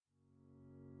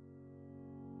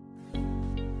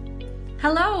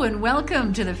Hello and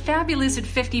welcome to the Fabulous at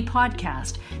 50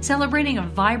 podcast, celebrating a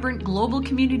vibrant global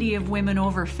community of women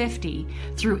over 50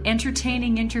 through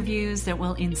entertaining interviews that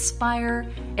will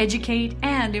inspire, educate,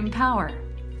 and empower.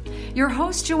 Your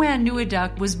host, Joanne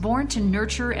Neweduk, was born to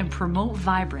nurture and promote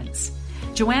vibrance.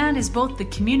 Joanne is both the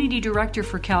Community Director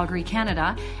for Calgary,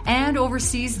 Canada, and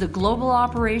oversees the global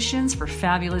operations for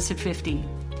Fabulous at 50.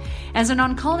 As an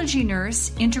oncology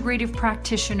nurse, integrative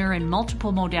practitioner in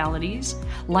multiple modalities,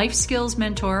 life skills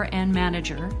mentor, and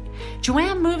manager,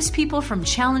 Joanne moves people from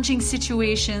challenging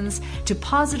situations to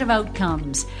positive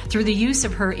outcomes through the use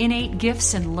of her innate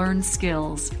gifts and learned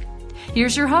skills.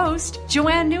 Here's your host,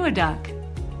 Joanne Neweduk.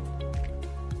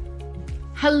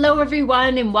 Hello,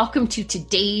 everyone, and welcome to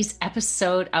today's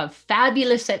episode of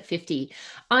Fabulous at 50.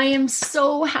 I am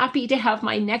so happy to have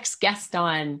my next guest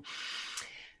on.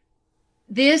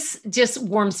 This just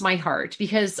warms my heart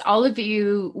because all of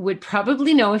you would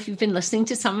probably know, if you've been listening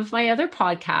to some of my other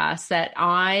podcasts, that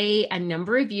I, a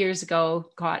number of years ago,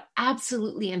 got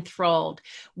absolutely enthralled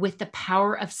with the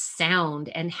power of sound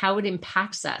and how it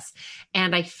impacts us.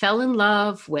 And I fell in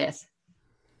love with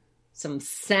some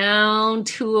sound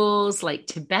tools like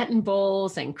Tibetan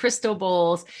bowls and crystal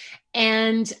bowls.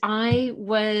 And I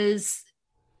was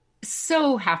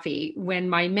so happy when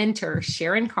my mentor,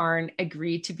 Sharon Karn,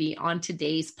 agreed to be on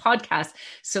today's podcast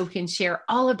so we can share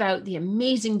all about the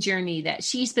amazing journey that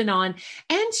she's been on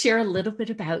and share a little bit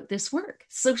about this work.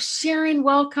 So Sharon,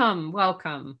 welcome.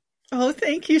 Oh,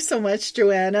 thank you so much,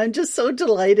 Joanne. I'm just so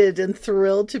delighted and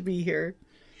thrilled to be here.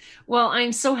 Well,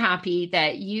 I'm so happy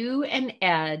that you and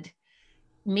Ed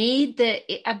made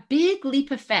a big leap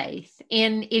of faith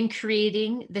in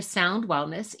creating the Sound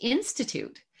Wellness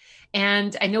Institute.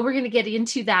 And I know we're going to get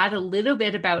into that a little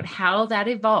bit about how that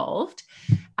evolved.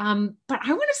 But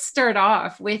I want to start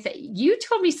off with, you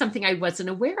told me something I wasn't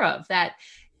aware of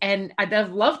and I'd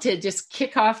love to just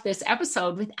kick off this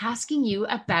episode with asking you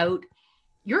about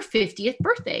your 50th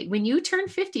birthday. When you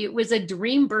turned 50, it was a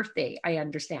dream birthday, I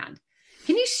understand.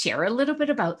 Can you share a little bit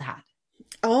about that?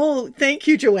 Oh, thank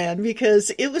you, Joanne, because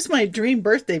it was my dream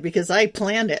birthday because I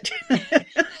planned it.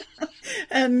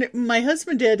 And my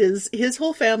husband did. His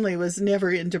whole family was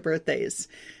never into birthdays.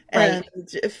 Right. And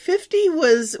 50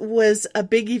 was a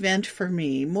big event for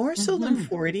me, more so than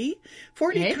 40.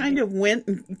 40 okay. Kind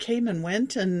of came and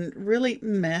went and really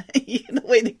meh, the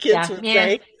way the kids would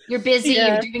say. You're busy,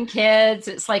 You're doing kids.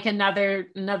 It's like another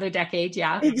decade,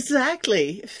 yeah.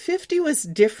 Exactly. 50 was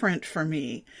different for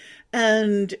me.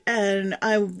 And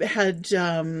I had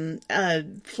a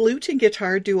flute and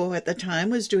guitar duo at the time,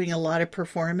 was doing a lot of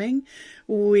performing.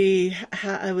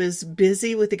 I was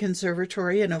busy with the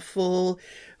conservatory and a full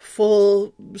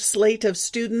slate of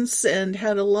students, and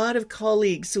had a lot of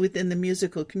colleagues within the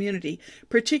musical community,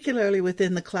 particularly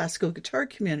within the classical guitar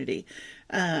community.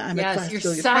 I'm a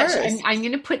classical guitarist. I'm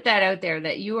going to put that out there,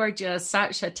 that you are just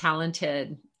such a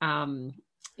talented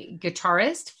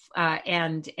guitarist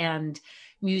and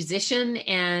musician,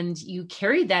 and you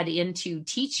carried that into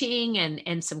teaching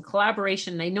and some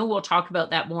collaboration. I know we'll talk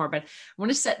about that more, but I want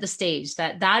to set the stage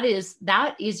that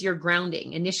is your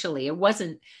grounding initially. It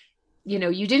wasn't,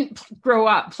 you didn't grow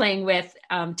up playing with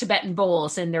Tibetan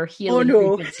bowls and their healing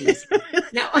frequencies.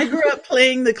 No, I grew up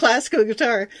playing the classical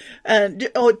guitar, and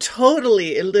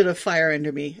totally it lit a fire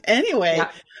under me. Anyway. Yeah.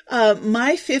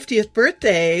 My 50th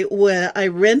birthday, I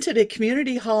rented a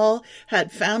community hall, had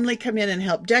family come in and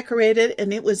help decorate it,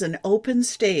 and it was an open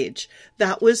stage.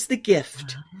 That was the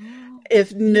gift.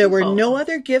 If there were no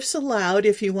other gifts allowed,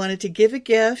 if you wanted to give a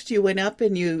gift, you went up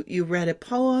and you read a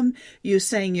poem, you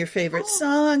sang your favorite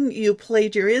song, you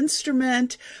played your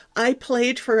instrument. I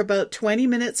played for about 20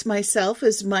 minutes myself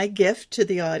as my gift to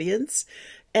the audience.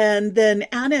 And then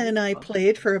Anna and I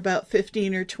played for about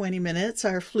 15 or 20 minutes,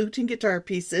 our flute and guitar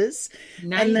pieces.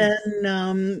 Nice. And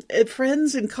then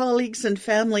friends and colleagues and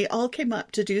family all came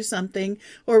up to do something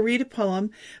or read a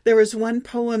poem. There was one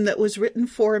poem that was written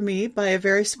for me by a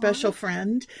very special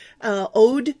friend,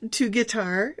 Ode to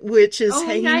Guitar, which is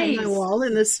hanging on my wall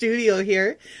in the studio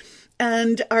here.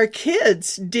 And our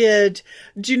kids do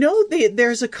you know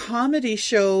there's a comedy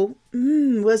show,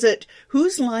 was it,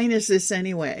 Whose Line Is This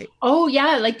Anyway? Oh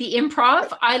yeah, like the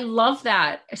improv. I love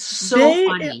that. It's so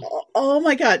funny. Oh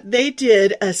my God, they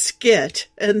did a skit.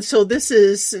 And so this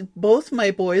is, both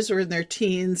my boys were in their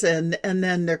teens, and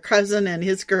then their cousin and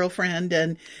his girlfriend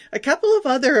and a couple of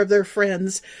other of their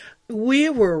friends. We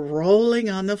were rolling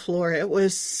on the floor. It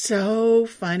was so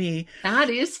funny. That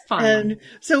is fun. And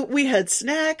so we had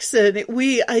snacks, and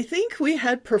I think we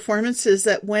had performances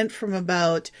that went from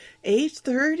about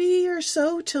 8:30 or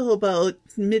so till about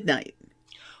midnight.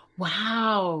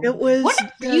 Wow. It was What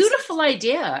a beautiful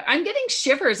idea. I'm getting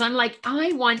shivers. I'm like,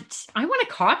 I want to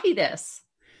copy this.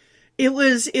 It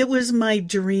was my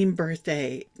dream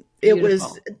birthday. It Beautiful.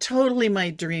 was totally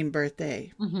my dream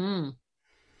birthday. Mm-hmm.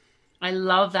 I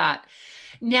love that.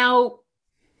 Now,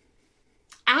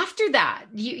 after that,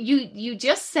 you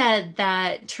just said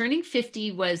that turning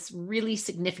 50 was really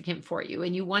significant for you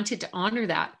and you wanted to honor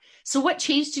that. So what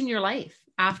changed in your life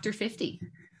after 50?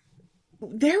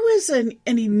 There was an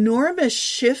enormous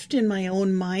shift in my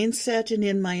own mindset and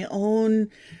in my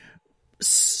own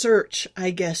search,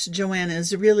 I guess, Joanna,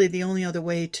 is really the only other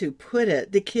way to put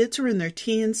it. The kids were in their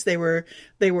teens. They were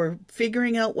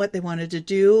figuring out what they wanted to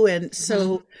do. And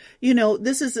so,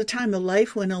 this is a time of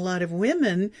life when a lot of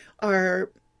women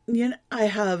are, I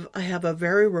have a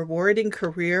very rewarding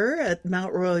career at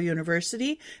Mount Royal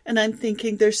University, and I'm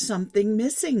thinking there's something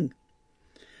missing.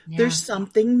 Yeah. There's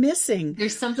something missing.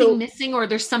 There's something missing, or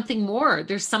there's something more.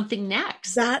 There's something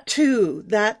next. That too,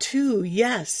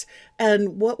 yes.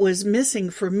 And what was missing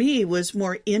for me was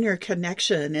more inner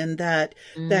connection, and that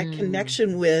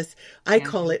connection with, I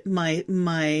call it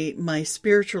my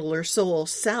spiritual or soul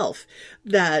self,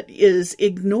 that is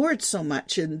ignored so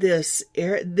much in this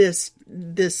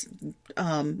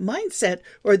mindset,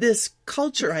 or this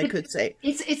culture, I could say.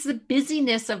 It's the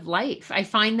busyness of life. I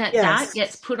find that that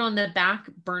gets put on the back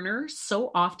burner so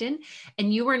often.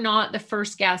 And you are not the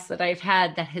first guest that I've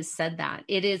had that has said that.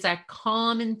 It is a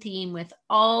common theme with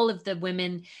all of the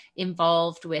women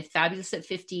involved with Fabulous at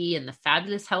 50 and the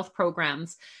Fabulous Health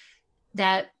programs,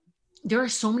 that there are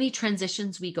so many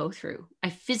transitions we go through. I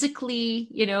physically,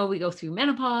 we go through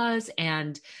menopause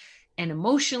and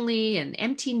emotionally, and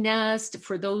empty nest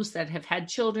for those that have had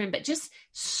children, but just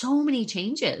so many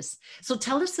changes. So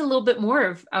tell us a little bit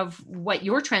more of what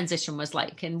your transition was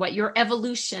like and what your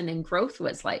evolution and growth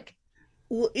was like.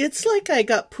 Well, it's like I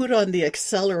got put on the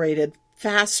accelerated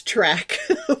fast track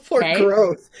for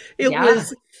growth. It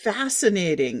was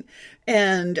fascinating.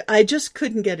 And I just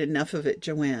couldn't get enough of it,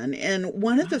 Joanne. And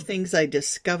one of the things I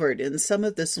discovered in some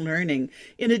of this learning,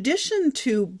 in addition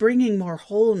to bringing more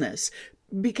wholeness,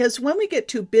 because when we get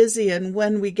too busy and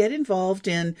when we get involved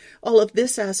in all of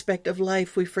this aspect of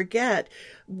life, we forget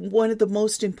one of the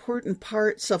most important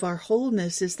parts of our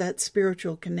wholeness is that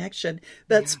spiritual connection,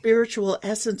 that spiritual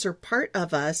essence or part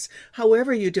of us,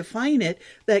 however you define it,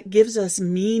 that gives us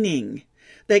meaning,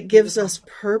 that gives us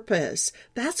purpose.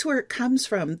 That's where it comes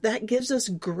from. That gives us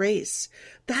grace.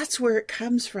 That's where it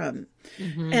comes from.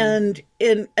 Mm-hmm. And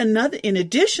in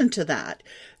addition to that,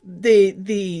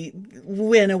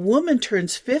 when a woman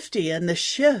turns 50 and the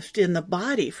shift in the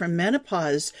body from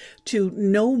menopause to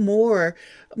no more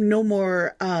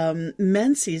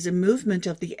menses and movement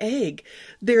of the egg,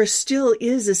 there still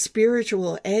is a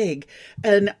spiritual egg.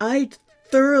 And I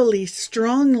thoroughly,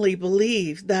 strongly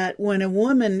believe that when a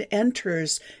woman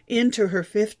enters into her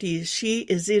 50s, she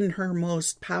is in her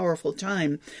most powerful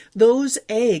time. Those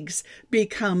eggs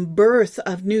become birth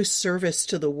of new service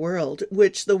to the world,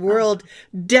 which the world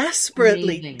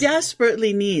desperately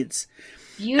needs.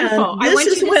 Beautiful. I want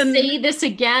you to say this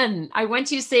again. I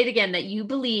want you to say it again, that you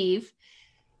believe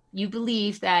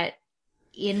that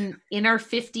in our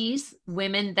 50s,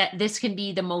 women, that this can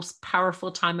be the most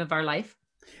powerful time of our life.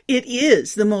 It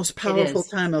is the most powerful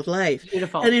time of life.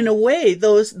 Beautiful. And in a way,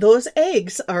 those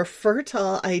eggs are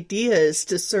fertile ideas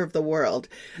to serve the world.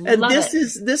 And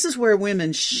this is where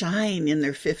women shine in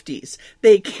their 50s.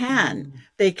 They can,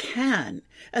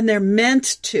 and they're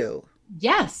meant to.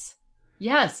 Yes.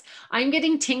 I'm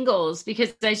getting tingles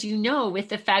because, as you know, with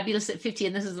the Fabulous at 50,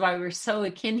 and this is why we're so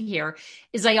akin here,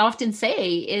 is I often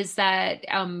say is that,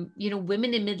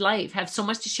 women in midlife have so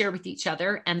much to share with each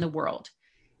other and the world.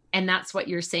 And that's what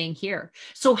you're saying here.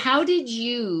 So how did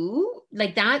you,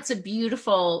 that's a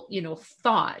beautiful,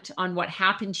 thought on what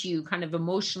happened to you kind of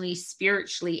emotionally,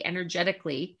 spiritually,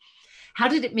 energetically. How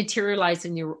did it materialize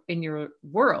in your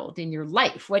world, in your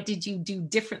life? What did you do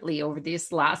differently over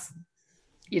this last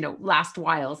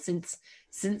while since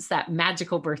that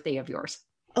magical birthday of yours?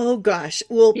 Oh gosh.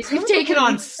 Well, you've taken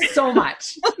on so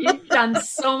much. You've done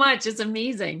so much. It's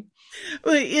amazing.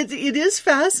 Well, it is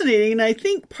fascinating. And I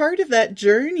think part of that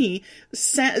journey,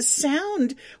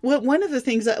 sound, one of the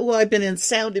things I've been in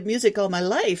sound and music all my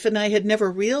life, and I had never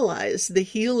realized the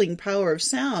healing power of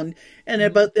sound. And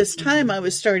about this time, I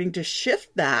was starting to shift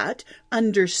that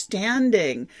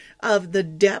understanding of the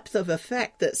depth of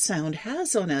effect that sound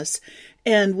has on us.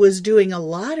 and was doing a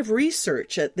lot of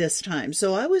research at this time.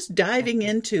 So I was diving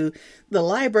into the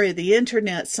library, the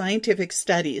internet, scientific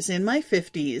studies in my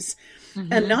 50s.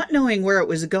 And not knowing where it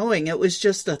was going. It was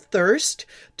just a thirst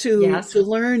to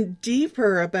learn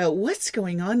deeper about what's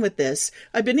going on with this.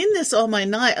 I've been in this all my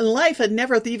life and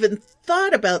never even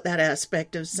thought about that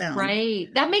aspect of sound. Right.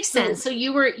 That makes sense. So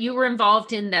you were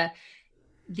involved in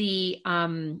the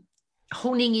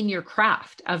honing in your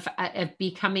craft of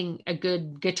becoming a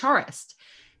good guitarist,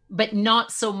 but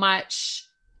not so much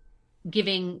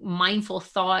giving mindful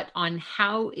thought on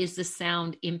how is the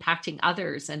sound impacting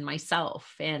others and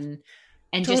myself and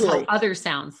just how other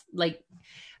sounds. Like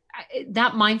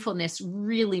that mindfulness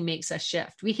really makes us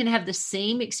shift. We can have the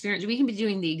same experience. We can be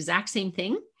doing the exact same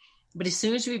thing, but as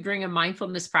soon as we bring a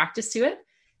mindfulness practice to it,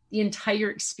 the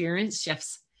entire experience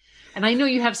shifts. And I know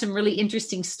you have some really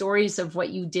interesting stories of what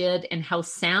you did and how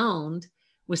sound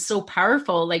was so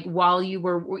powerful. Like while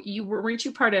weren't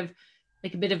you part of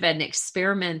like a bit of an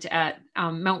experiment at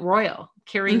Mount Royal,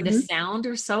 carrying the sound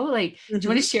or so? Like, do you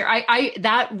want to share?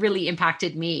 That really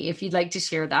impacted me. If you'd like to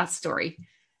share that story.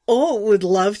 Oh, would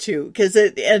love to, because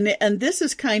and this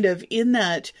is kind of in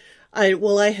that I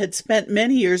had spent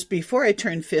many years before I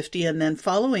turned 50 and then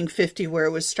following 50 where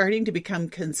it was starting to become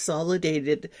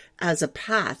consolidated as a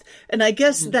path. And I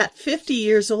guess that 50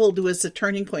 years old was a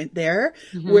turning point there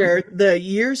where the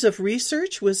years of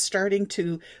research was starting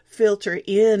to filter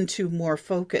into more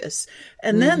focus.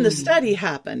 And then the study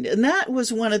happened. And that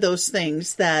was one of those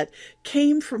things that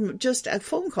came from just a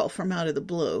phone call from out of the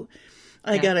blue.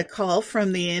 I got a call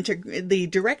from the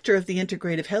director of the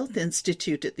Integrative Health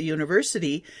Institute at the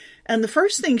university. And the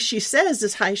first thing she says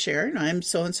is, "Hi, Sharon, I'm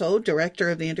so-and-so,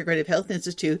 director of the Integrative Health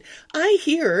Institute. I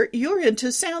hear you're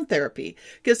into sound therapy."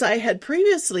 Because I had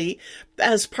previously,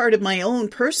 as part of my own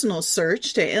personal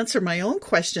search to answer my own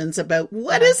questions about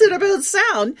what is it about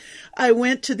sound, I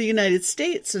went to the United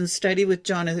States and studied with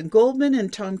Jonathan Goldman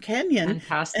and Tom Kenyon.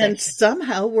 Fantastic. And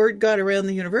somehow word got around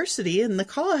the university and the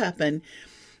call happened.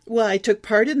 Well, I took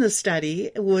part in the study,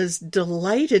 was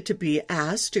delighted to be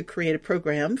asked to create a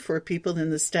program for people in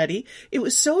the study. It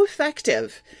was so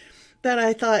effective that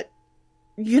I thought,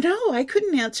 I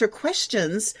couldn't answer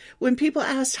questions when people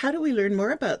asked, how do we learn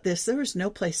more about this? There was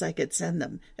no place I could send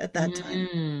them at that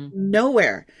time.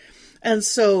 Nowhere. And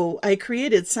so I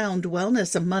created Sound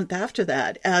Wellness a month after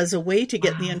that as a way to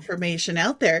get the information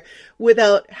out there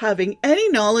without having any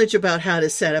knowledge about how to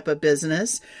set up a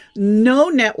business, no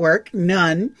network,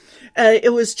 none.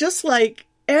 It was just like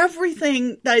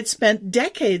everything that I'd spent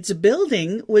decades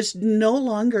building was no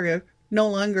longer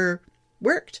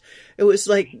worked. It was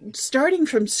like starting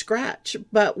from scratch,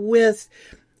 but with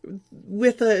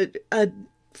a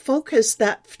focus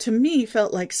that to me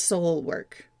felt like soul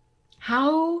work.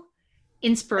 How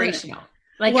inspirational.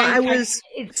 Like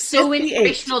it's so 58.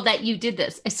 inspirational that you did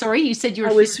this. Sorry, you said you were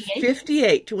 58? I was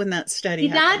 58 when that study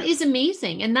happened. That is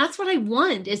amazing. And that's what I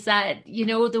want is that,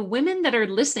 the women that are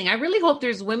listening, I really hope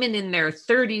there's women in their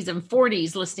 30s and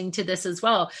 40s listening to this as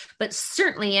well. But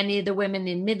certainly any of the women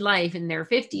in midlife in their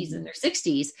 50s and their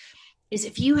 60s is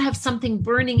if you have something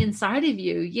burning inside of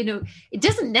you, it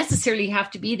doesn't necessarily have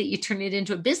to be that you turn it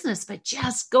into a business, but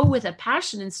just go with a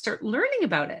passion and start learning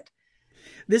about it.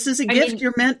 This is a gift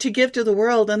you're meant to give to the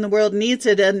world, and the world needs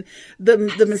it. And the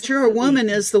mature woman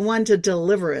is the one to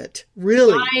deliver it.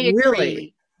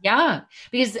 Really. Yeah.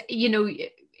 Because,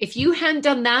 if you hadn't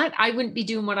done that, I wouldn't be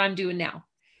doing what I'm doing now.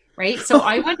 Right. So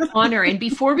I want to honor. And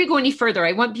before we go any further,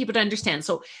 I want people to understand.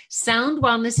 So Sound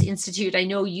Wellness Institute, I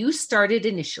know you started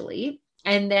initially.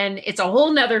 And then it's a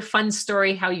whole nother fun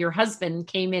story how your husband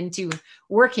came into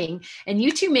working, and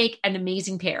you two make an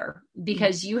amazing pair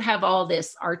because you have all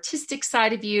this artistic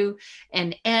side of you,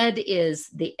 and Ed is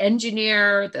the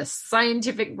engineer, the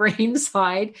scientific brain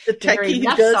side, the techie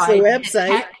who does the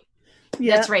website.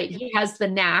 Yeah. That's right. He has the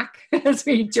knack, as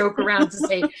we joke around to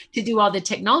say, to do all the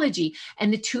technology.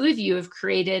 And the two of you have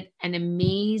created an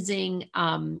amazing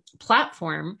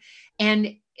platform.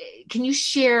 And can you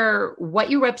share what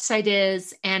your website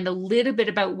is and a little bit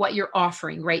about what you're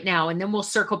offering right now? And then we'll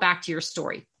circle back to your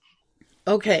story.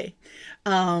 Okay.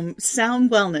 Sound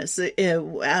Wellness.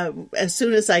 As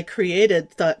soon as I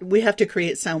thought we have to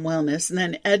create Sound Wellness. And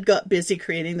then Ed got busy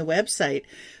creating the website.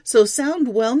 So Sound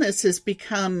Wellness has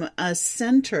become a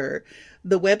center,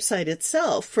 the website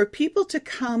itself, for people to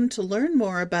come to learn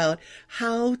more about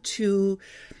how to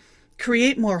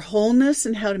create more wholeness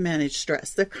and how to manage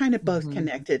stress. They're kind of both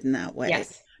connected in that way.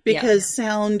 Yes. Because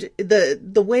sound,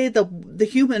 the way the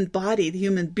human body, the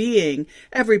human being,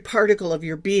 every particle of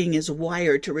your being is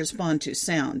wired to respond to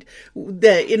sound.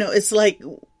 It's like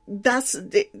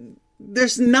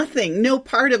there's nothing, no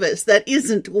part of us that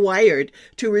isn't wired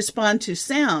to respond to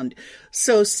sound.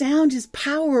 So sound is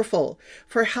powerful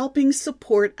for helping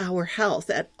support our health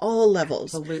at all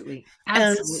levels. Absolutely.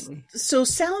 And so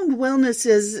Sound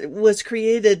Wellness was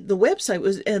created, the website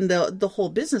was, and the whole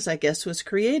business, I guess, was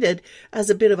created as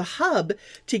a bit of a hub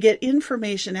to get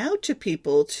information out to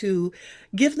people, to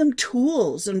give them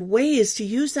tools and ways to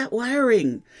use that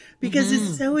wiring, because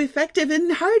it's so effective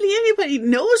and hardly anybody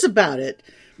knows about it.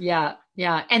 Yeah.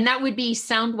 Yeah. And that would be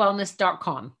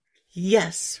soundwellness.com.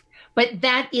 Yes. But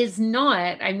that is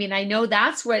not, I mean, I know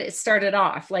that's what it started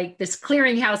off, like this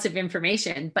clearinghouse of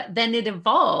information, but then it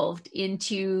evolved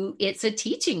into, it's a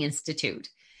teaching institute.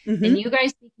 Mm-hmm. And you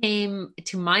guys became,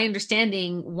 to my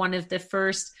understanding, one of the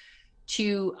first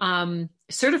to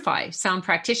certify sound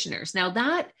practitioners. Now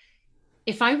that,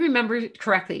 if I remember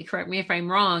correctly, correct me if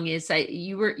I'm wrong, is that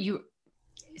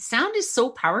sound is so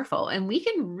powerful, and we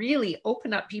can really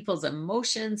open up people's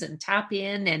emotions and tap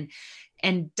in,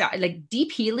 and like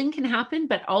deep healing can happen,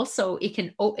 but also it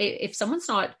can, if someone's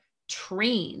not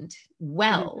trained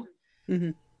well,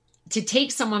 to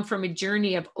take someone from a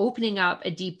journey of opening up a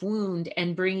deep wound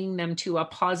and bringing them to a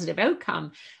positive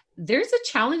outcome, there's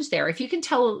a challenge there. If you can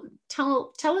tell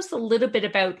us a little bit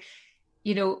about,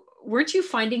 weren't you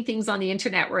finding things on the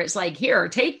internet where it's like, here,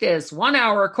 take this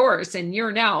 1-hour course and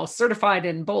you're now certified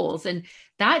in bowls, and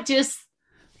that just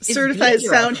certified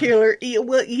sound healer.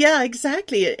 Well, yeah,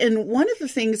 exactly. And one of the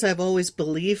things I've always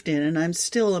believed in, and I'm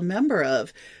still a member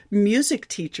of, music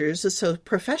teachers,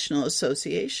 professional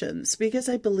associations, because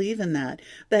I believe in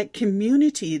that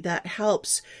community that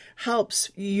helps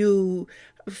you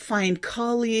find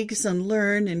colleagues and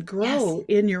learn and grow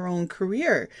in your own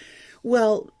career.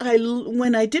 Well,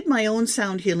 when I did my own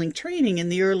sound healing training in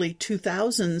the early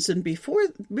 2000s and before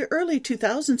early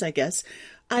 2000s, I guess,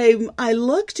 I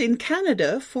looked in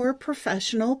Canada for a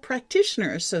professional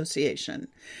practitioner association.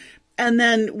 And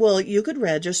then, you could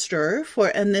register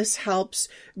and this helps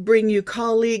bring you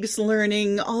colleagues,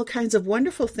 learning, all kinds of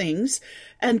wonderful things,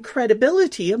 and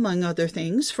credibility, among other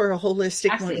things, for a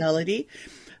holistic modality.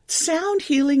 Sound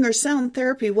healing or sound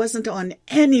therapy wasn't on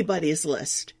anybody's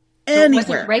list. It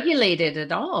wasn't regulated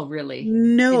at all, really.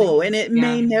 No, and it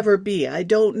may never be. I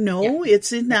don't know. Yeah.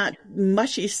 It's in that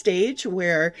mushy stage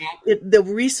where the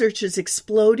research is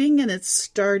exploding and it's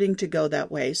starting to go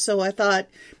that way. So I thought,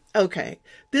 okay,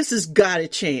 this has got to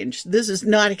change. This is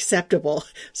not acceptable.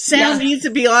 Sound needs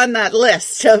to be on that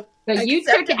list. So you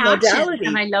took action,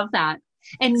 and I love that.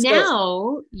 And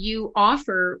now you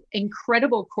offer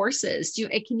incredible courses.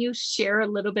 Can you share a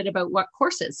little bit about what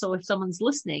courses? So if someone's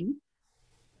listening,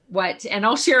 and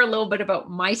I'll share a little bit about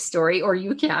my story, or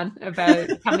you can,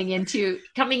 about coming into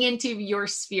your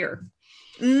sphere.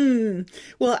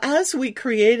 Well, as we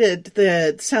created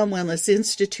the Sound Wellness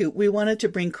Institute, we wanted to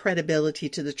bring credibility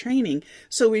to the training.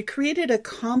 So we created a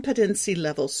competency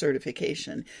level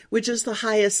certification, which is the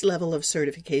highest level of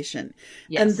certification.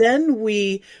 Yes. And then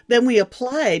we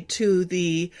applied to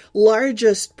the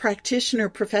largest practitioner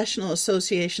professional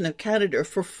association of Canada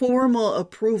for formal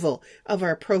approval of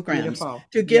our programs. Beautiful.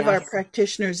 To give our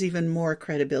practitioners even more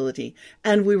credibility.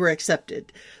 And we were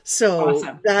accepted.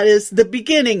 So That is the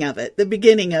beginning of it, the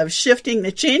beginning of shifting,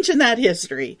 the change in that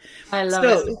history. I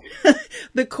love it.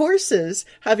 The courses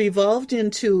have evolved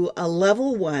into a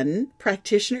level 1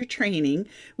 practitioner training,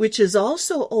 which is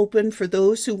also open for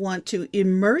those who want to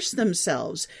immerse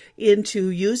themselves into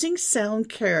using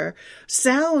sound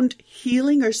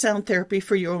healing or sound therapy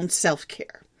for your own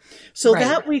self-care. So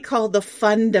that we call the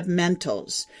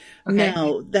fundamentals. Okay.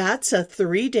 Now, that's a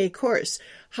 3-day course.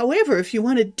 However, if you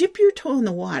want to dip your toe in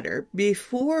the water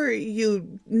before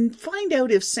you find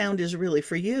out if sound is really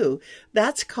for you,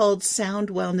 that's called Sound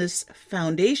Wellness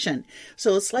Foundation.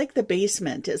 So it's like the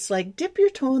basement. It's like dip your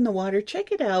toe in the water,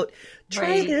 check it out,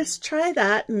 try this, try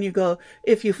that. And you go,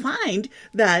 if you find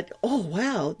that, oh,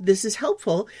 wow, this is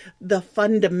helpful, the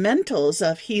fundamentals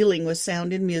of healing with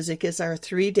sound and music is our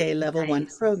 3-day level 1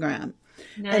 program.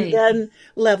 Nice. And then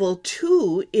level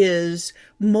 2 is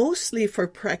mostly for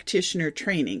practitioner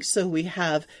training. So we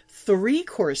have 3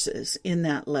 courses in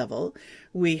that level.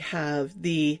 We have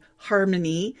the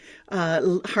Harmony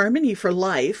for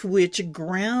Life, which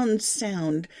grounds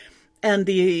sound and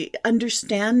the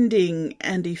understanding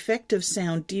and effect of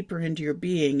sound deeper into your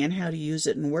being and how to use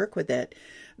it and work with it.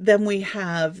 Then we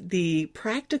have the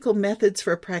practical methods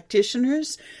for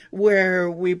practitioners, where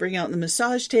we bring out the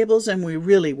massage tables and we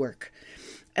really work.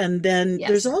 And then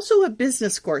there's also a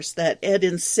business course that Ed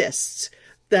insists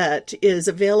that is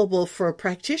available for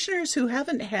practitioners who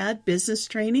haven't had business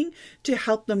training to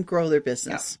help them grow their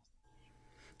business.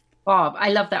 Bob,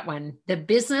 I love that one. The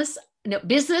business no,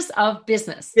 business of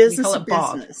business. We Business call of it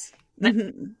Bob. business.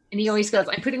 And he always goes,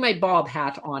 I'm putting my Bob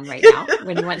hat on right now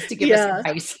when he wants to give us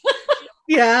advice.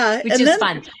 Yeah. Which And is then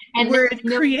fun. And we're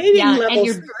creating level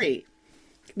and 3,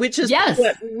 which is yes,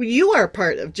 what you are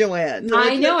part of, Joanne.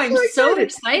 I know. I'm so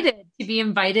excited to be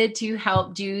invited to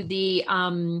help do the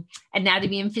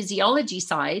anatomy and physiology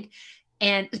side.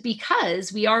 And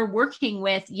because we are working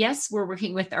with, yes, we're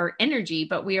working with our energy,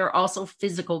 but we are also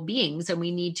physical beings, and we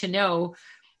need to know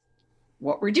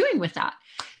what we're doing with that.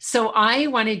 So I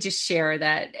wanted to share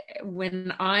that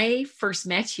when I first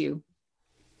met you,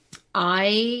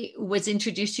 I was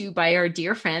introduced to you by our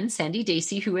dear friend, Sandy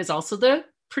Dacey, who is also the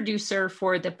producer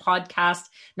for the podcast,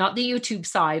 not the YouTube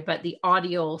side, but the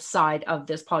audio side of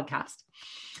this podcast.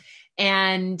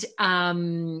 And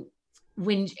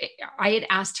when I had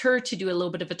asked her to do a little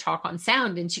bit of a talk on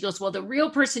sound, and she goes, well, the real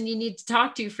person you need to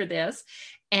talk to for this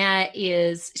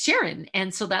is Sharon.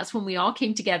 And so that's when we all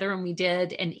came together and we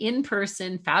did an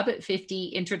in-person Fab at 50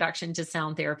 introduction to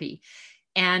sound therapy.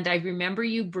 And I remember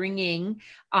you bringing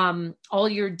all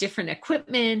your different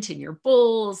equipment and your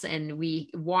bowls, and we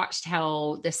watched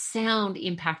how the sound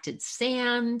impacted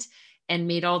sand and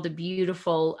made all the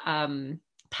beautiful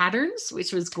patterns,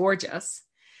 which was gorgeous.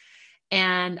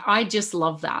 And I just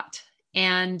love that.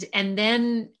 And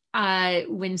then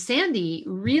when Sandy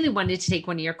really wanted to take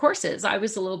one of your courses, I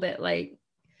was a little bit like,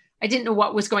 I didn't know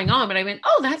what was going on, but I went,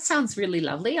 oh, that sounds really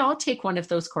lovely. I'll take one of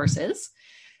those courses.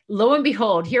 Lo and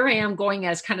behold, here I am going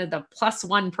as kind of the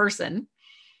 +1 person.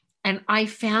 And I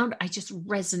found I just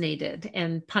resonated,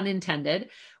 and pun intended,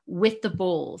 with the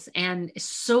bowls, and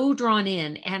so drawn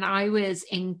in. And I was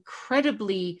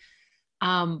incredibly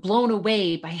blown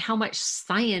away by how much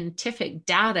scientific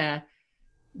data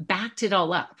backed it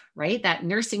all up, right? That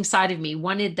nursing side of me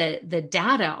wanted the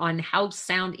data on how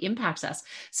sound impacts us.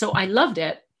 So I loved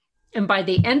it. And by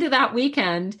the end of that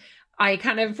weekend, I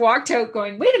kind of walked out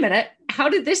going, wait a minute, how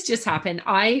did this just happen?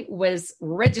 I was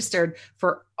registered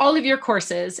for all of your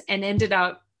courses and ended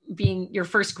up being your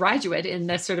first graduate in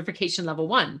the certification level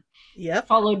 1. Yep.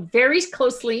 Followed very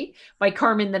closely by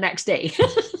Carmen the next day.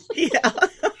 Yeah.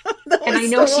 And I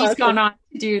know she's gone on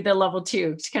to do the level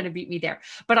 2. She kind of beat me there.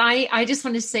 But I just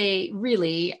want to say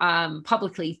really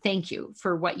publicly, thank you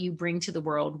for what you bring to the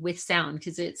world with sound,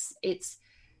 because it's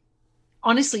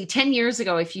honestly, 10 years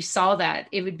ago, if you saw that,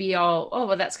 it would be all, oh,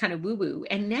 well, that's kind of woo-woo.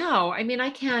 And now, I mean,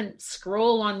 I can't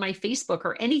scroll on my Facebook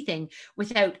or anything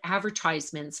without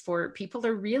advertisements for people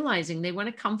are realizing they want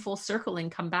to come full circle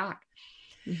and come back.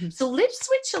 Mm-hmm. So let's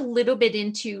switch a little bit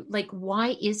into like,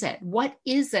 why is it? What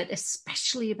is it,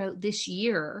 especially about this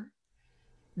year,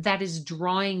 that is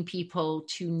drawing people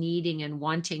to needing and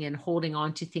wanting and holding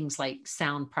on to things like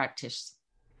sound practice?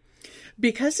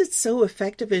 Because it's so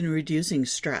effective in reducing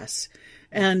stress.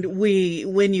 And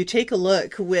when you take a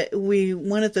look,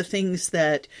 one of the things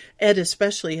that Ed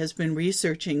especially has been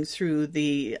researching through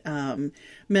the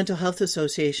Mental Health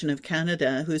Association of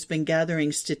Canada, who's been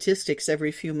gathering statistics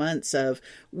every few months of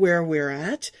where we're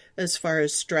at as far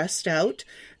as stressed out.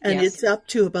 And yes. It's up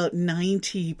to about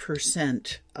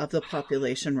 90% of the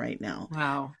population right now.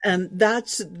 Wow. And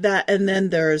that's that. And then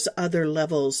there's other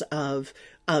levels of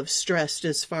stress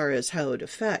as far as how it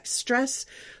affects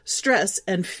stress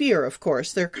and fear. Of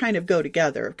course, they're kind of go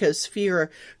together because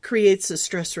fear creates a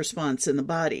stress response in the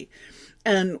body,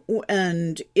 and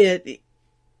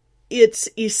it's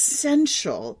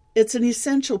essential. It's an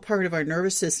essential part of our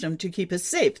nervous system to keep us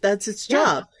safe. That's its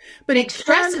job. But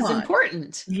stress is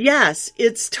important. Yes,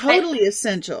 it's totally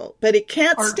essential, but it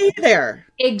can't stay there.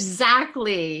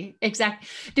 Exactly.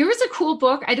 There was a cool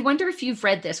book. I wonder if you've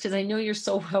read this, because I know you're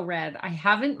so well read. I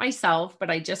haven't myself, but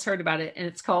I just heard about it. And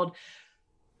it's called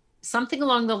something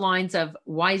along the lines of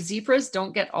Why Zebras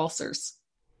Don't Get Ulcers.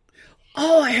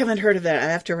 Oh, I haven't heard of that.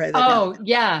 I have to write that down. Oh,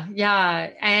 yeah.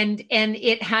 And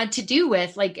it had to do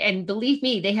with like, and believe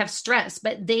me, they have stress,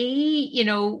 but they,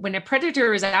 when a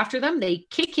predator is after them, they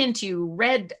kick into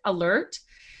red alert.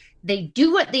 They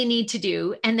do what they need to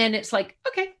do. And then it's like,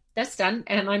 okay, that's done.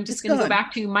 And I'm just going to go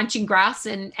back to munching grass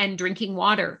and drinking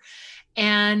water.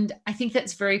 And I think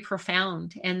that's very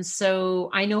profound. And so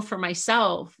I know for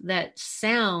myself that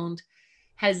sound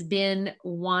has been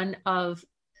one of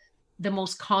the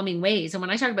most calming ways. And when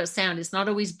I talk about sound, it's not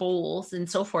always bowls and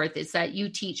so forth. It's that you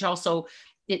teach also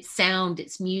it's sound,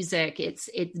 it's music, it's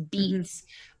beats,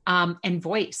 and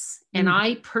voice. And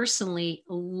I personally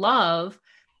love,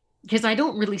 because I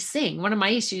don't really sing. One of my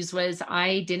issues was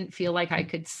I didn't feel like I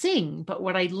could sing, but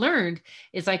what I learned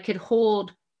is I could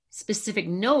hold specific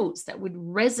notes that would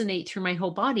resonate through my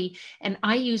whole body. And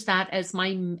I use that as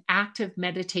my active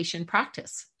meditation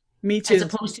practice. Me too. As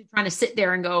opposed to trying to sit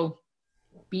there and go,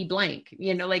 be blank.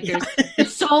 You know, like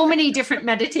there's so many different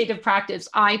meditative practices.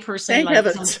 I personally Thank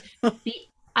heavens.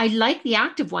 I like the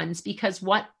active ones, because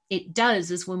what it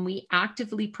does is when we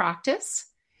actively practice,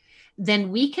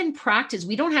 then we can practice.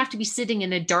 We don't have to be sitting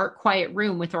in a dark, quiet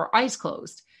room with our eyes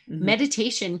closed. Mm-hmm.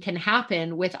 Meditation can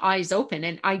happen with eyes open.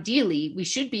 And ideally, we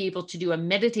should be able to do a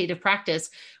meditative practice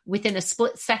within a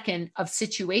split second of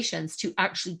situations to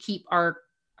actually keep our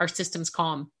systems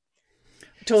calm.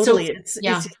 Totally. So,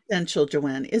 it's essential,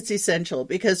 Joanne. It's essential,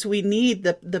 because we need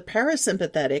the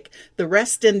parasympathetic, the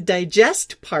rest and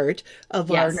digest part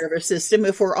of our nervous system.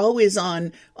 If we're always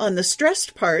on the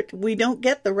stressed part, we don't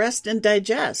get the rest and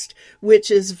digest,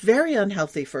 which is very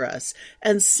unhealthy for us.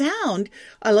 And sound,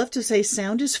 I love to say,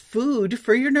 sound is food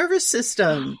for your nervous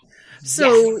system.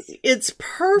 So it's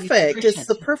perfect. Nutrition. It's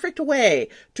the perfect way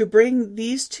to bring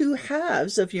these two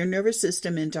halves of your nervous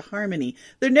system into harmony.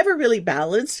 They're never really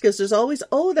balanced, because there's always,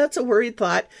 oh, that's a worried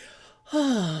thought.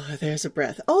 Oh, there's a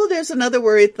breath. Oh, there's another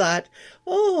worried thought.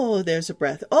 Oh, there's a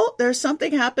breath. Oh, there's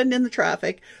something happened in the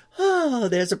traffic. Oh,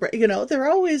 there's a breath. You know, they're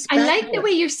always. I like the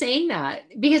way you're saying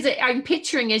that, because I'm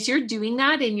picturing, as you're doing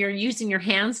that and you're using your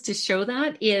hands to show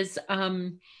that, is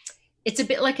it's a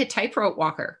bit like a tightrope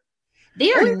walker.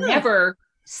 They are never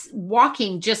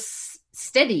walking just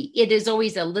steady. It is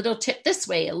always a little tip this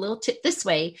way, a little tip this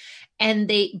way.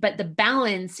 But the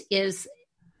balance is,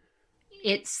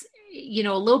 it's, you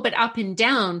know, a little bit up and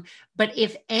down. But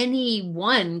if any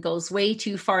one goes way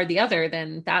too far the other,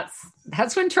 then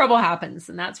that's when trouble happens.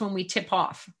 And that's when we tip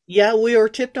off. Yeah, we are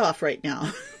tipped off right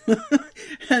now.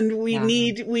 And we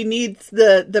need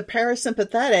the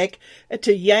parasympathetic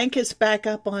to yank us back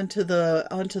up onto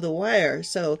the wire.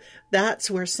 So that's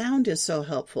where sound is so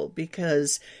helpful,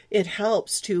 because it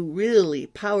helps to really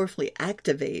powerfully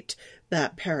activate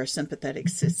that parasympathetic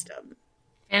system.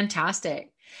 Fantastic.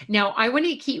 Now, we're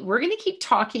going to keep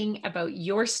talking about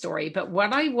your story, but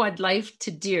what I would like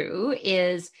to do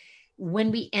is,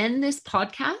 when we end this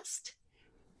podcast,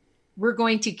 we're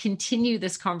going to continue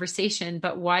this conversation,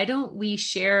 but why don't we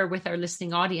share with our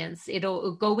listening audience?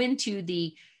 It'll go into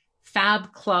the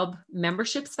Fab Club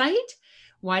membership site.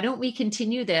 Why don't we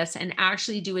continue this and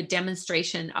actually do a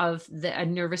demonstration of a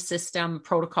nervous system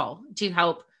protocol to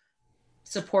help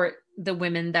support the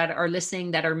women that are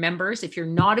listening, that are members. If you're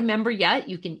not a member yet,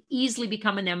 you can easily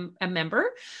become a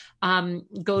member.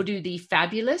 Go to the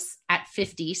Fabulous at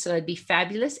 50. So it'd be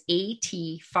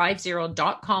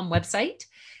fabulousat50.com website,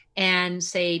 and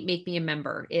say, make me a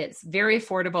member. It's very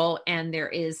affordable, and there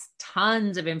is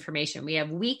tons of information. We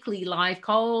have weekly live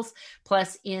calls,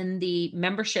 plus in the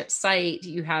membership site,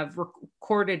 you have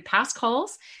recorded past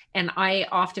calls. And I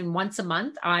often, once a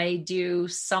month, I do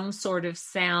some sort of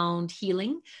sound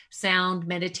healing, sound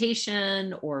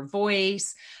meditation, or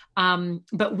voice.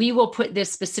 But we will put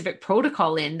this specific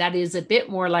protocol in that is a bit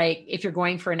more like if you're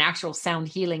going for an actual sound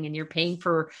healing and you're paying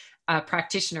for a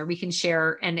practitioner, we can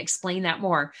share and explain that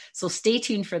more. So stay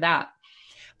tuned for that.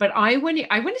 But I want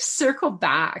to circle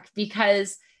back,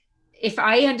 because if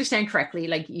I understand correctly,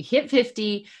 like you hit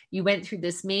 50, you went through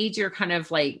this major kind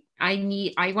of like,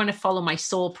 I want to follow my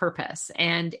soul purpose,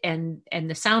 and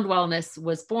the sound wellness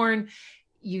was born.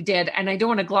 You did, and I don't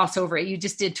want to gloss over it, you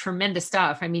just did tremendous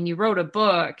stuff. I mean, you wrote a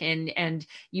book, and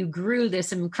you grew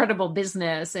this incredible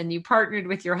business, and you partnered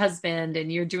with your husband,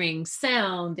 and you're doing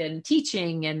sound and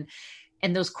teaching and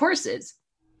those courses.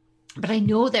 But I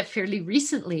know that fairly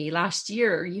recently, last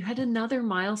year, you had another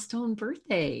milestone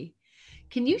birthday.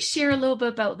 Can you share a little bit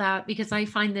about that? Because I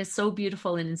find this so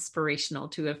beautiful and inspirational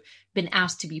to have been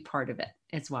asked to be part of it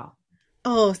as well.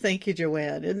 Oh, thank you,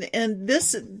 Joanne. And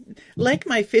this, like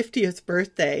my 50th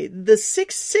birthday, the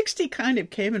 60 kind of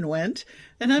came and went,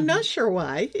 and I'm not sure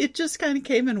why. It just kind of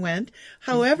came and went.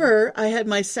 However, I had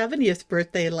my 70th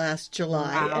birthday last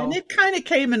July, and it kind of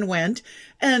came and went,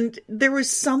 and there was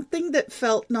something that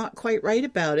felt not quite right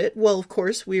about it. Well, of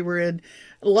course, we were in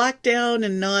lockdown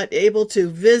and not able to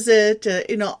visit,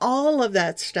 all of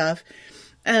that stuff.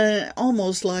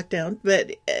 Almost locked down,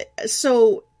 but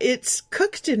so it's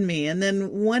cooked in me. And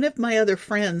then one of my other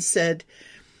friends said,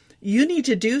 you need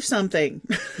to do something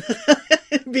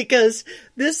because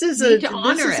this is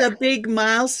a big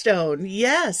milestone.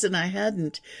 Yes. And I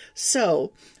hadn't.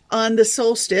 So on the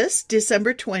solstice,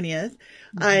 December 20th,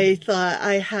 I thought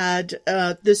I had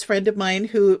this friend of mine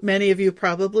who many of you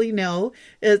probably know.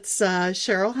 It's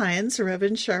Cheryl Hines,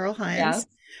 Reverend Cheryl Hines. Yeah.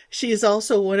 She's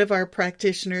also one of our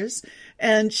practitioners.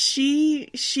 And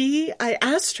I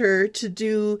asked her to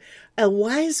do a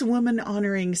wise woman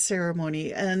honoring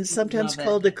ceremony, and sometimes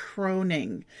called a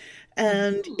croning.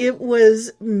 And it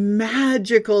was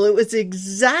magical. It was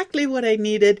exactly what I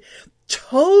needed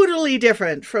totally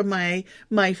different from my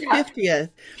 50th.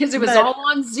 Because it was all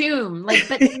on Zoom, like,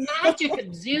 but the magic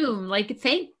of Zoom, like,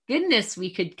 thank goodness we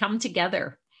could come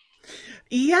together.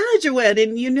 Yeah, Joanne,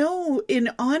 and in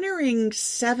honoring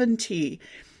 70,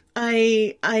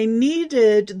 I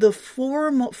needed the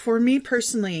formal, for me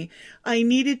personally, I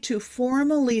needed to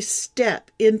formally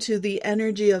step into the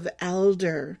energy of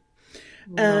elder.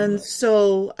 And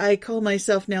so I call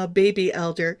myself now baby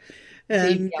elder.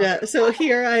 And so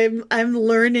here I'm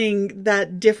learning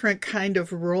that different kind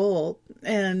of role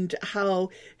and how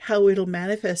it'll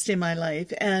manifest in my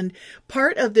life. And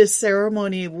part of this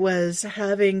ceremony was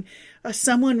having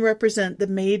someone represent the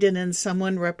maiden and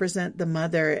someone represent the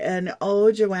mother. And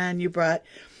oh, Joanne,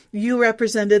 you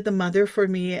represented the mother for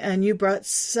me, and you brought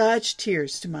such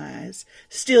tears to my eyes.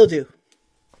 Still do.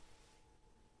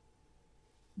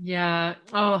 Yeah.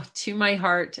 Oh, to my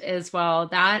heart as well.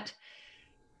 That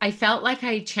I felt like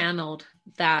I channeled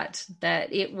that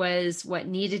it was what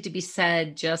needed to be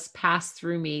said just passed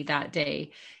through me that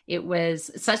day. It was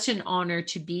such an honor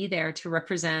to be there to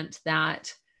represent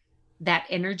that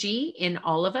energy in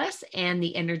all of us and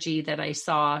the energy that I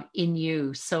saw in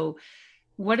you. So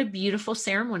what a beautiful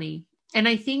ceremony. And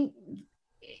I think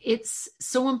it's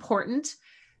so important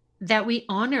that we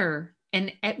honor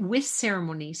and with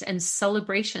ceremonies and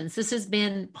celebrations. This has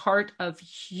been part of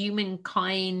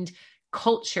humankind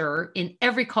culture in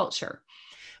every culture.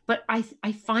 But I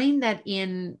find that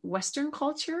in Western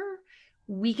culture,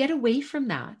 we get away from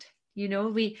that.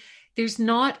 There's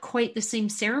not quite the same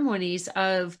ceremonies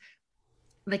of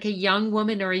like a young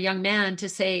woman or a young man to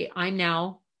say, I'm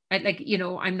now,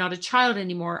 I'm not a child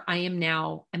anymore. I am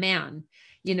now a man.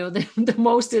 The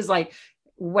most is like,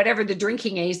 whatever the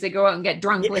drinking age, they go out and get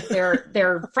drunk with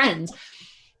their friends.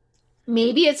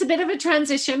 Maybe it's a bit of a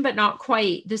transition, but not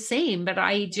quite the same. But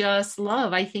I just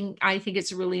I think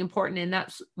it's really important. And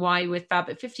that's why with Fab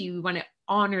at 50, we want to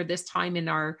honor this time in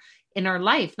our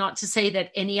life, not to say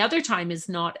that any other time is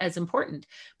not as important,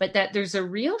 but that there's a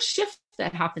real shift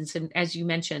that happens as you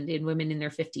mentioned, in women in their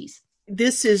 50s.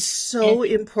 This is so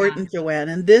important, Joanne,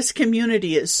 and this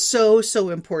community is so,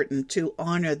 so important to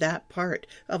honor that part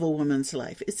of a woman's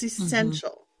life. It's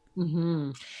essential.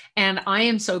 Mm-hmm. And I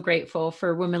am so grateful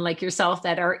for women like yourself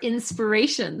that are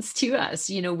inspirations to us,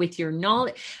 with your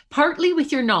knowledge, partly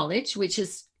with your knowledge, which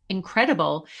is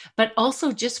incredible, but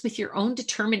also just with your own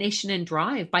determination and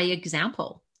drive by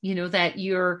example, that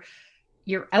you're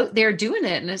out there doing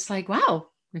it. And it's like, wow,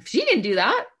 if she can do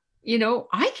that,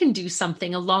 I can do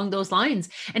something along those lines.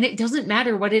 And it doesn't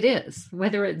matter what it is,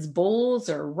 whether it's bowls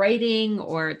or writing,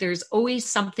 or there's always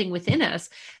something within us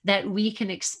that we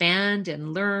can expand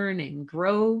and learn and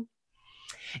grow.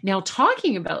 Now,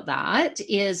 talking about that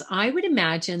is, I would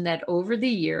imagine that over the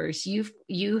years,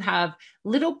 you have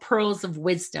little pearls of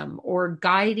wisdom or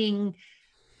guiding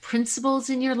principles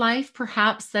in your life,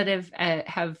 perhaps, that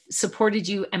have supported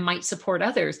you and might support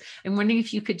others. I'm wondering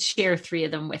if you could share 3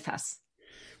 of them with us.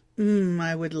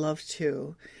 I would love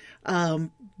to.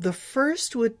 The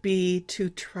first would be to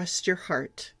trust your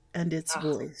heart and its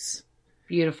voice.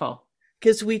 Beautiful.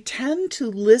 Because we tend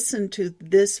to listen to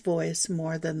this voice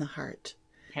more than the heart.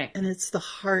 Okay. And it's the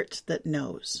heart that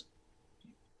knows.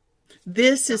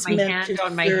 This is meant to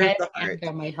serve the heart. And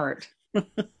on my heart.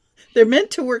 They're meant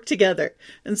to work together.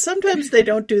 And sometimes they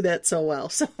don't do that so well.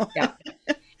 So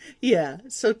yeah.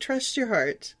 So trust your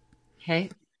heart.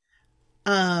 Okay.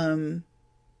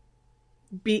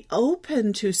 Be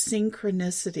open to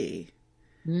synchronicity.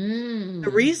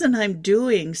 The reason I'm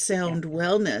doing sound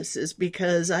wellness is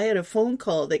because I had a phone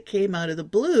call that came out of the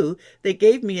blue that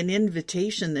gave me an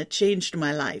invitation that changed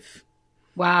my life.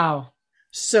 Wow.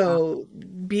 So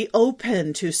be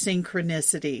open to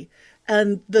synchronicity.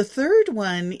 And the third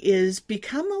one is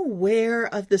become aware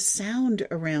of the sound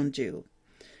around you,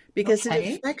 because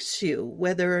it affects you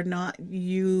whether or not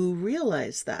you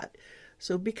realize that.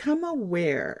 So become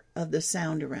aware of the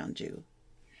sound around you.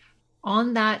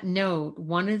 On that note,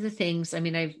 one of the things,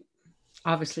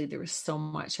 obviously there was so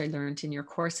much I learned in your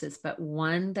courses, but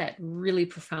one that really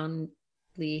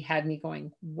profoundly had me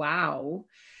going, wow,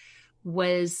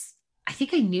 was, I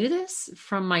think I knew this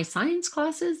from my science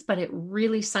classes, but it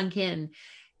really sunk in,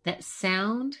 that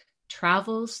sound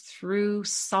travels through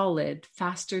solid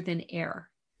faster than air.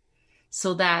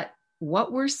 So that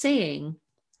what we're saying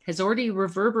has already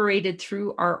reverberated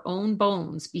through our own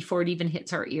bones before it even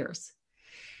hits our ears.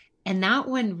 And that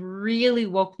one really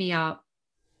woke me up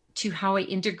to how I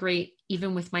integrate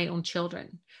even with my own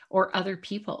children or other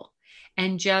people.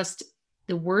 And just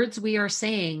the words we are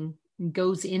saying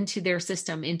goes into their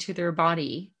system, into their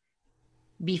body,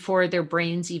 before their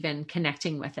brains even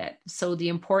connecting with it. So the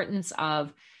importance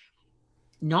of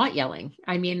not yelling.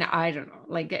 I mean, I don't know,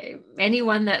 like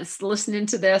anyone that's listening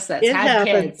to this that's had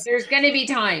kids, there's going to be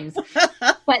times,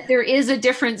 but there is a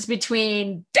difference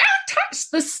between don't touch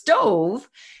the stove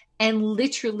and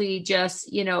literally just,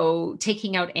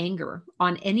 taking out anger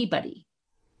on anybody.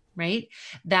 Right.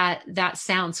 That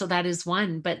sound. So that is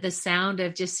one, but the sound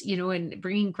of just, and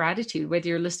bringing gratitude, whether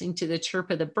you're listening to the chirp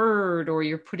of the bird or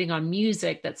you're putting on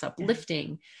music that's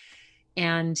uplifting.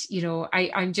 And,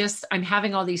 I'm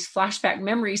having all these flashback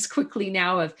memories quickly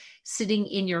now of sitting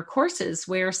in your courses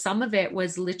where some of it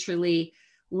was literally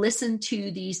listen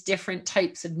to these different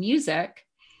types of music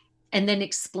and then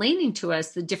explaining to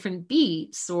us the different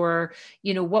beats or,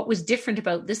 what was different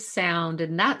about this sound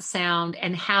and that sound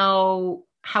and how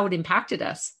it impacted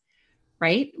us,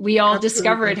 right? We all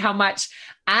discovered how much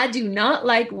I do not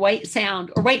like white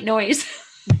sound or white noise.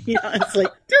 Yeah, it's like,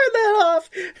 turn that off.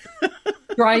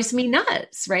 Drives me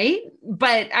nuts, right?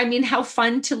 But I mean, how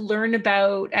fun to learn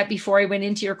about. Before I went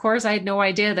into your course, I had no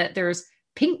idea that there's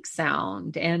pink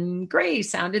sound and gray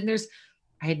sound. And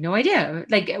I had no idea.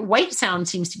 Like white sound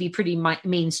seems to be pretty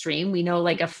mainstream. We know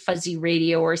like a fuzzy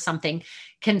radio or something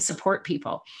can support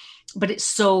people, but it's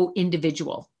so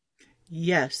individual.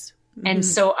 Yes. Mm-hmm. And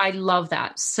so I love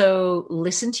that. So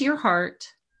listen to your heart.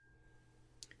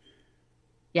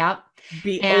 Yeah.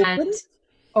 Be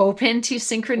open to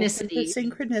synchronicity. Open to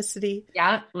synchronicity.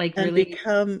 Yeah. Like and really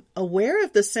become aware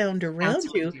of the sound around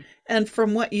you. And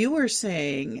from what you were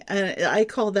saying, I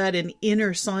call that an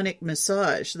inner sonic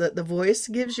massage that the voice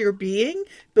gives your being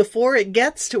before it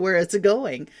gets to where it's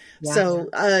going. Yeah. So,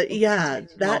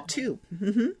 that too.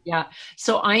 Mm-hmm. Yeah.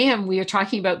 So we are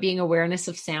talking about being awareness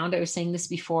of sound. I was saying this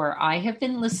before. I have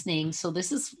been listening. So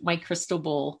this is my crystal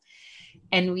bowl.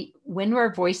 And when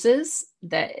our voices,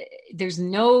 that there's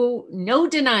no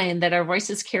denying that our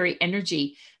voices carry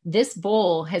energy. This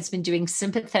bowl has been doing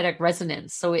sympathetic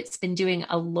resonance. So it's been doing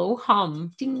a low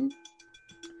hum, ding,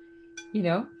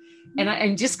 and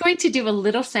I'm just going to do a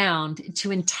little sound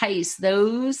to entice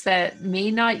those that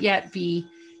may not yet be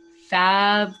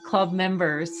Fab Club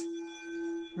members.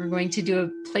 We're going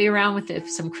to play around with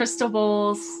some crystal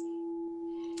bowls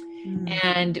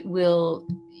and we'll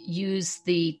use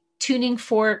the tuning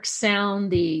fork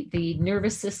sound, the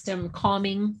nervous system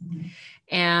calming.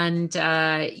 And,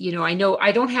 I know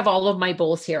I don't have all of my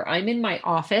bowls here. I'm in my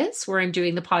office where I'm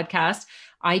doing the podcast.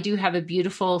 I do have a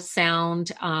beautiful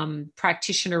sound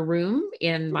practitioner room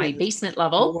in my basement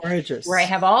level. Gorgeous. Where I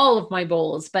have all of my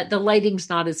bowls, but the lighting's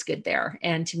not as good there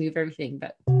and to move everything,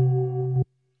 but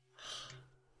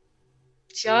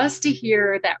just to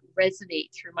hear that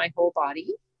resonate through my whole body.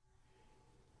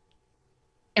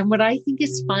 And what I think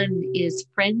is fun is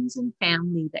friends and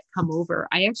family that come over.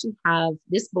 I actually have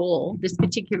this bowl, this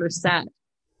particular set,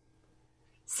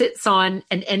 sits on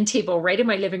an end table right in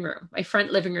my living room, my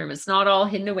front living room. It's not all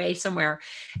hidden away somewhere.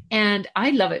 And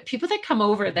I love it. People that come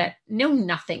over that know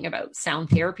nothing about sound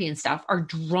therapy and stuff are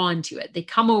drawn to it. They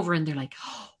come over and they're like,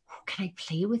 oh, can I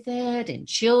play with it? And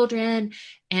children.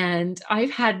 And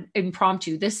I've had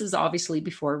impromptu. This is obviously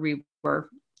before we were,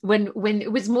 when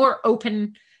it was more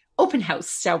open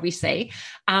house, shall we say.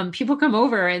 People come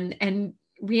over and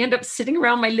we end up sitting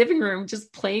around my living room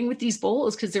just playing with these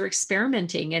bowls because they're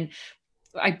experimenting. And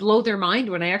I blow their mind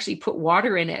when I actually put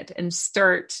water in it and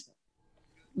start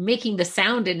making the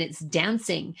sound and it's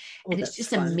dancing. And it's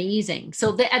just fun. Amazing.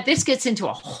 So this gets into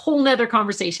a whole nother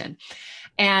conversation.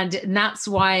 And that's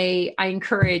why I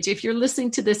encourage, if you're listening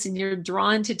to this and you're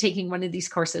drawn to taking one of these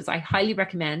courses, I highly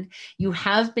recommend. You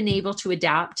have been able to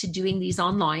adapt to doing these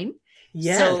online.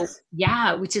 Yes.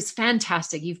 So, which is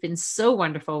fantastic. You've been so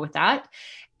wonderful with that.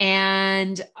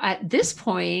 And at this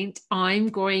point, I'm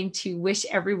going to wish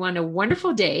everyone a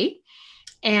wonderful day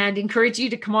and encourage you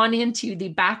to come on into the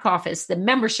back office, the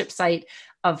membership site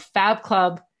of Fab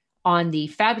Club on the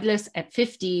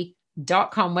fabulousat50.com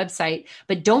website.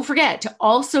 But don't forget to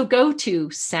also go to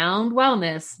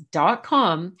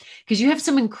soundwellness.com because you have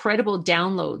some incredible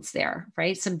downloads there,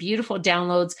 right? Some beautiful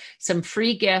downloads, some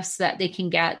free gifts that they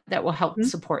can get that will help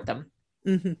support them.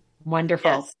 Mm-hmm.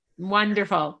 Wonderful. Yes.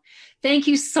 Wonderful. Thank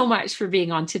you so much for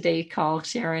being on today's call,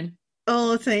 Sharon.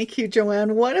 Oh, thank you,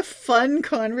 Joanne. What a fun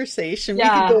conversation.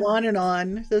 Yeah. We could go on and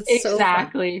on. That's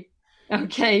exactly. So fun.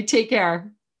 Okay. Take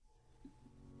care.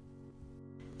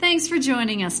 Thanks for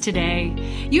joining us today.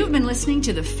 You've been listening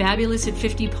to the Fabulous at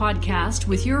 50 podcast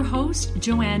with your host,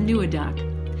 Joanne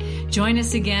Neweduk. Join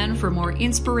us again for more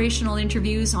inspirational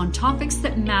interviews on topics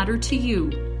that matter to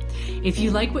you. If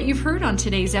you like what you've heard on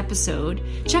today's episode,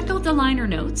 check out the liner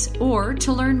notes, or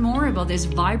to learn more about this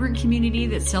vibrant community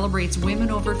that celebrates women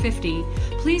over 50,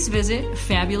 please visit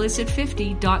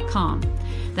fabulousat50.com.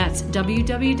 That's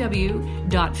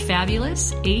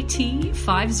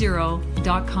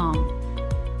www.fabulousat50.com.